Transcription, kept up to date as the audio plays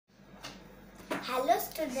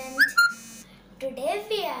students. Today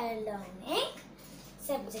we are learning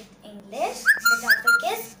subject English. The topic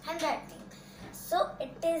is handwriting. So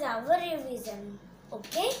it is our revision.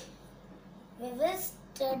 Okay. We will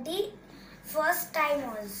study first time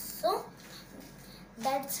also.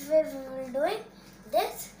 That's why we will doing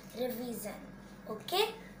this revision. Okay.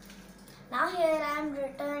 Now here I am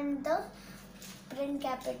written the print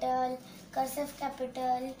capital, cursive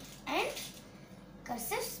capital and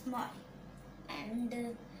cursive small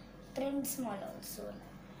and print small also.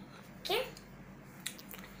 Okay.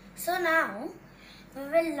 So now we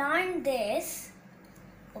will learn this.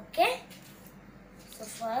 Okay. So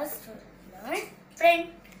first we will learn print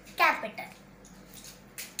capital.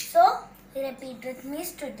 So repeat with me,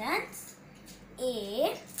 students.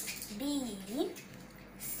 A, B,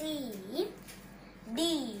 C,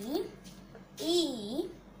 D, E,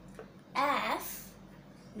 F,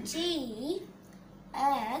 G,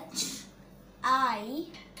 H, I,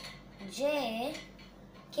 J,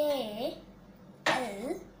 K,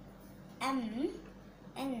 L, M,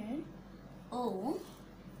 N, O,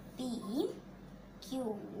 P,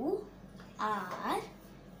 Q, R,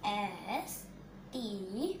 S,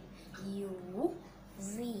 T, U,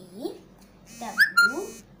 V, W,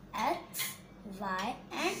 X, Y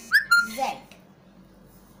and Z.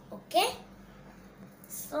 Okay.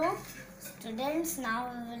 So students,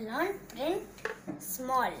 now we will learn print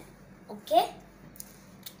small. Okay.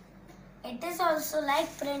 It is also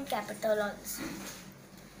like print capital also.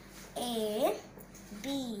 A,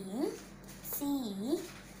 B, C,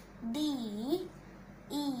 D,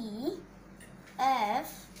 E,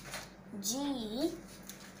 F, G,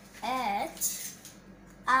 H,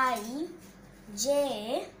 I,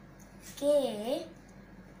 J, K,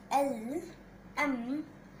 L, M,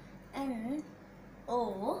 N,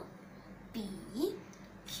 O, P,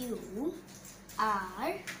 Q,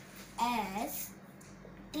 R, S,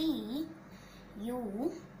 T,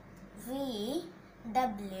 U, V,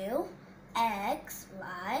 W, X,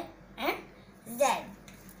 Y and Z.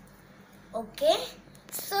 Okay.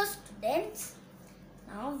 So students,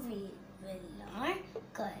 now we will learn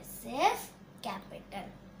cursive capital.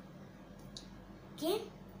 Okay.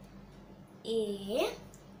 A,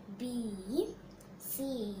 B,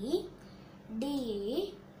 C,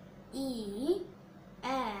 D, E,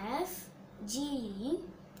 F, G,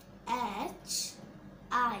 H,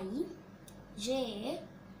 I, J,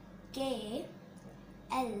 K,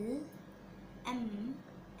 L, M,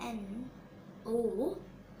 N, O,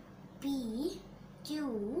 P,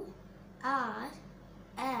 Q, R,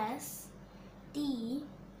 S, T,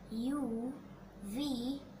 U,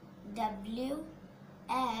 V, W,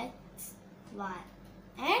 X, Y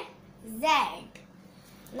and Z.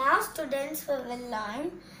 Now students, we will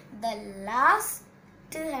learn the last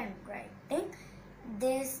handwriting.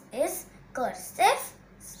 This is cursive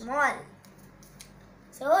small.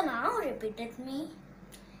 So now repeat with me.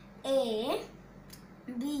 A,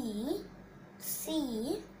 B,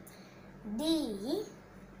 C, D,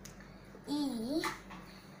 E,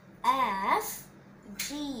 F,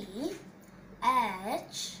 G,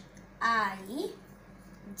 H, I,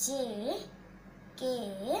 J,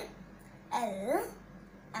 K, L,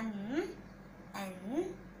 M, N,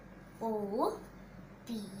 O,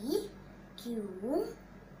 P, Q,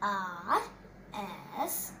 R,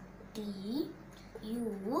 S, T,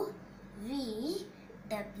 U, V,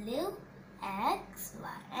 W, X, Y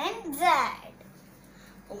and Z.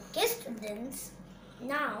 Okay students,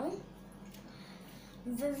 now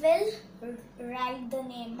we will write the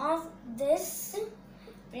name of this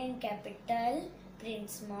print capital, print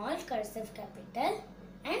small, cursive capital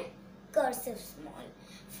and cursive small.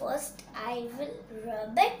 First I will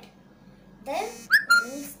rub it, then we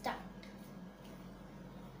will start.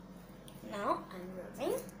 Now I am